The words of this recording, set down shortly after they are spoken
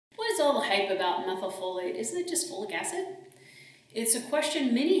hype about methylfolate. Isn't it just folic acid? It's a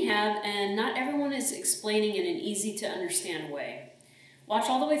question many have, and not everyone is explaining in an easy to understand way. Watch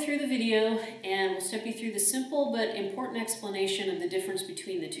all the way through the video and we'll step you through the simple but important explanation of the difference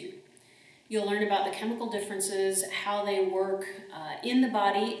between the two. You'll learn about the chemical differences, how they work in the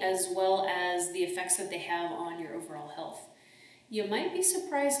body, as well as the effects that they have on your overall health. You might be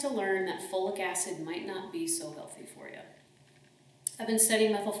surprised to learn that folic acid might not be so healthy for you. I've been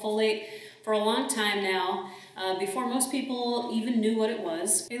studying methylfolate for a long time now, before most people even knew what it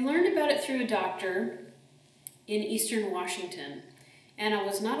was. I learned about it through a doctor in Eastern Washington, and I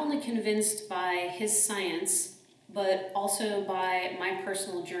was not only convinced by his science, but also by my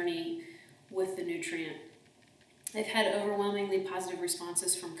personal journey with the nutrient. I've had overwhelmingly positive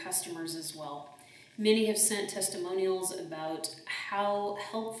responses from customers as well. Many have sent testimonials about how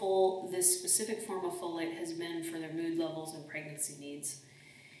helpful this specific form of folate has been for their mood levels and pregnancy needs.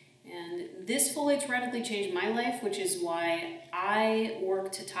 And this folate's radically changed my life, which is why I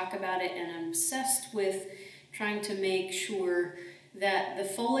work to talk about it, and I'm obsessed with trying to make sure that the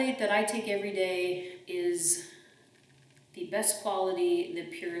folate that I take every day is the best quality, the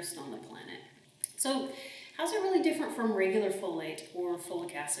purest on the planet. So, how's it really different from regular folate or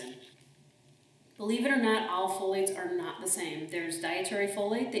folic acid? Believe it or not, all folates are not the same. There's dietary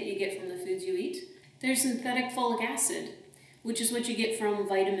folate that you get from the foods you eat. There's synthetic folic acid, which is what you get from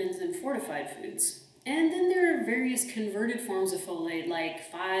vitamins and fortified foods. And then there are various converted forms of folate, like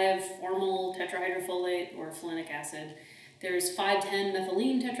 5-formyl tetrahydrofolate or folinic acid. There's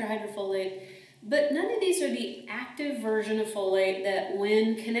 5,10-methylene tetrahydrofolate. But none of these are the active version of folate that,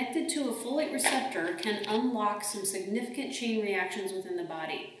 when connected to a folate receptor, can unlock some significant chain reactions within the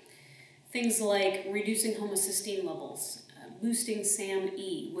body. Things like reducing homocysteine levels, boosting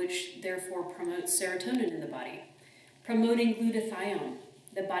SAMe, which therefore promotes serotonin in the body, promoting glutathione,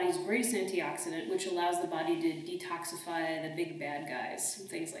 the body's greatest antioxidant, which allows the body to detoxify the big bad guys,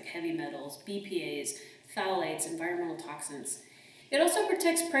 things like heavy metals, BPAs, phthalates, environmental toxins. It also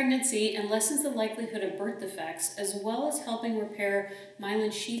protects pregnancy and lessens the likelihood of birth defects, as well as helping repair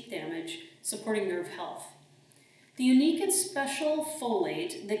myelin sheath damage, supporting nerve health. The unique and special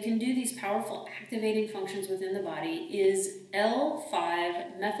folate that can do these powerful activating functions within the body is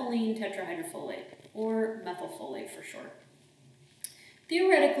L5-methylene tetrahydrofolate, or methylfolate for short.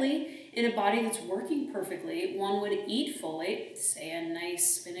 Theoretically, in a body that's working perfectly, one would eat folate, say a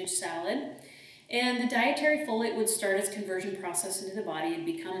nice spinach salad, and the dietary folate would start its conversion process into the body. It'd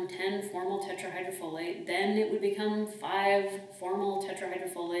become 10-formyl tetrahydrofolate, then it would become 5-formyl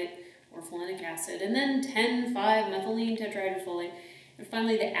tetrahydrofolate or folinic acid, and then 10,5-methylene tetrahydrofolate, and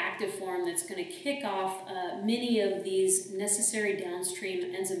finally the active form that's going to kick off many of these necessary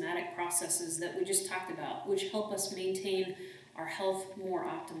downstream enzymatic processes that we just talked about, which help us maintain our health more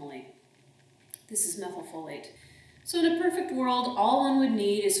optimally. This is methylfolate. So in a perfect world, all one would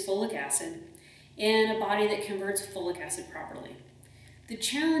need is folic acid and a body that converts folic acid properly. The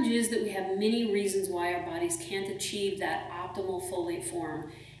challenge is that we have many reasons why our bodies can't achieve that optimal folate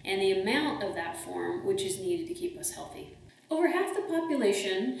form and the amount of that form which is needed to keep us healthy. Over half the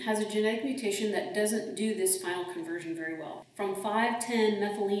population has a genetic mutation that doesn't do this final conversion very well, from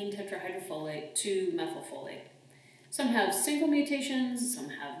 5,10-methylene tetrahydrofolate to methylfolate. Some have single mutations, some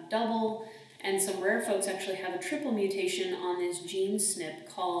have double, and some rare folks actually have a triple mutation on this gene SNP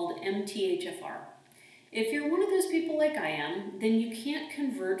called MTHFR. If you're one of those people like I am, then you can't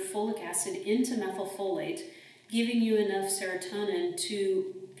convert folic acid into methylfolate, giving you enough serotonin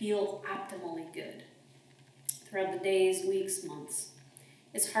to feel optimally good throughout the days, weeks, months.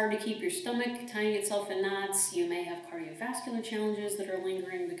 It's hard to keep your stomach tying itself in knots. You may have cardiovascular challenges that are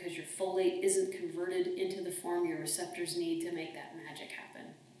lingering because your folate isn't converted into the form your receptors need to make that magic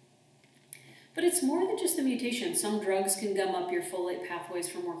happen. But it's more than just the mutation. Some drugs can gum up your folate pathways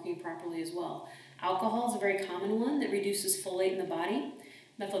from working properly as well. Alcohol is a very common one that reduces folate in the body.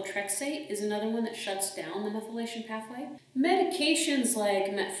 Methotrexate is another one that shuts down the methylation pathway. Medications like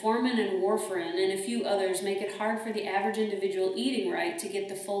metformin and warfarin and a few others make it hard for the average individual eating right to get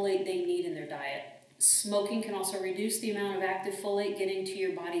the folate they need in their diet. Smoking can also reduce the amount of active folate getting to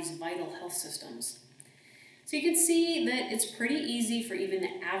your body's vital health systems. So you can see that it's pretty easy for even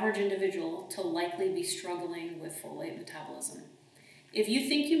the average individual to likely be struggling with folate metabolism. If you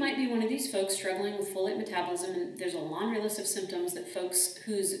think you might be one of these folks struggling with folate metabolism, and there's a laundry list of symptoms that folks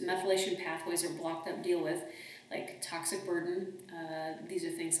whose methylation pathways are blocked up deal with, like toxic burden, these are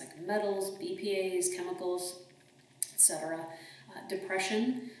things like metals, BPAs, chemicals, etc.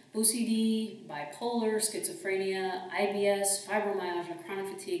 Depression, OCD, bipolar, schizophrenia, IBS, fibromyalgia, chronic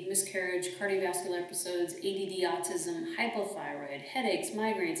fatigue, miscarriage, cardiovascular episodes, ADD, autism, hypothyroid, headaches,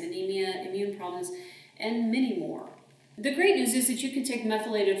 migraines, anemia, immune problems, and many more. The great news is that you can take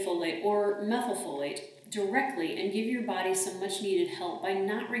methylated folate or methylfolate directly and give your body some much needed help by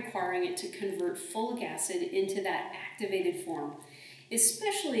not requiring it to convert folic acid into that activated form,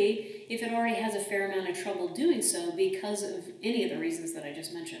 especially if it already has a fair amount of trouble doing so because of any of the reasons that I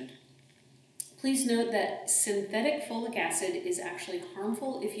just mentioned. Please note that synthetic folic acid is actually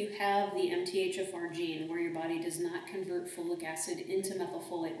harmful if you have the MTHFR gene, where your body does not convert folic acid into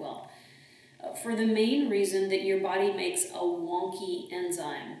methylfolate well, for the main reason that your body makes a wonky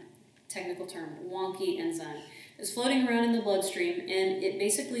enzyme. Technical term, wonky enzyme. It's floating around in the bloodstream, and it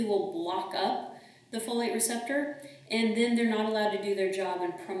basically will block up the folate receptor, and then they're not allowed to do their job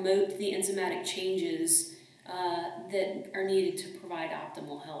and promote the enzymatic changes that are needed to provide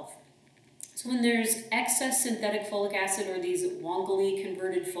optimal health. So when there's excess synthetic folic acid or these wonkily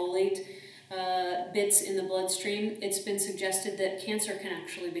converted folate bits in the bloodstream, it's been suggested that cancer can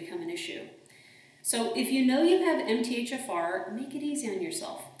actually become an issue. So if you know you have MTHFR, make it easy on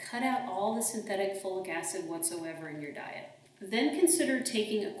yourself. Cut out all the synthetic folic acid whatsoever in your diet. Then consider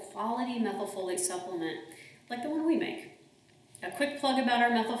taking a quality methylfolate supplement like the one we make. A quick plug about our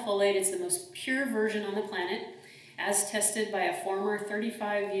methylfolate: it's the most pure version on the planet, as tested by a former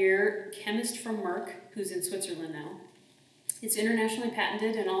 35-year chemist from Merck, who's in Switzerland now. It's internationally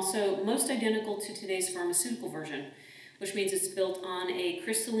patented and also most identical to today's pharmaceutical version, which means it's built on a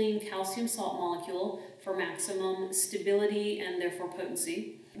crystalline calcium salt molecule for maximum stability and therefore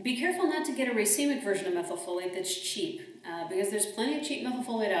potency. Be careful not to get a racemic version of methylfolate that's cheap, because there's plenty of cheap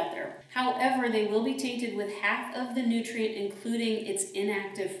methylfolate out there. However, they will be tainted with half of the nutrient, including its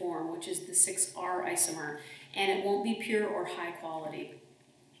inactive form, which is the 6R isomer, and it won't be pure or high quality.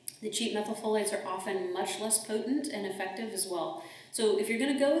 The cheap methylfolates are often much less potent and effective as well. So if you're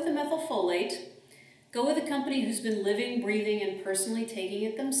going to go with a methylfolate, go with a company who's been living, breathing, and personally taking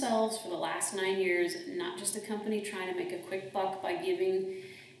it themselves for the last 9 years, not just a company trying to make a quick buck by giving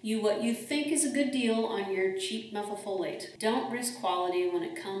you what you think is a good deal on your cheap methylfolate. Don't risk quality when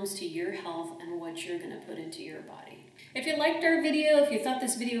it comes to your health and what you're going to put into your body. If you liked our video, if you thought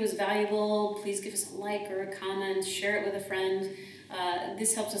this video was valuable, please give us a like or a comment, share it with a friend.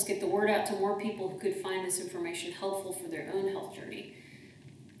 This helps us get the word out to more people who could find this information helpful for their own health journey.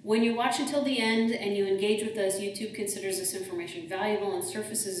 When you watch until the end and you engage with us, YouTube considers this information valuable and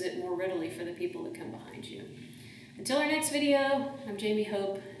surfaces it more readily for the people that come behind you. Until our next video, I'm Jamie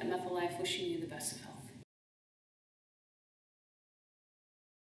Hope at Methyl-Life, wishing you the best of health.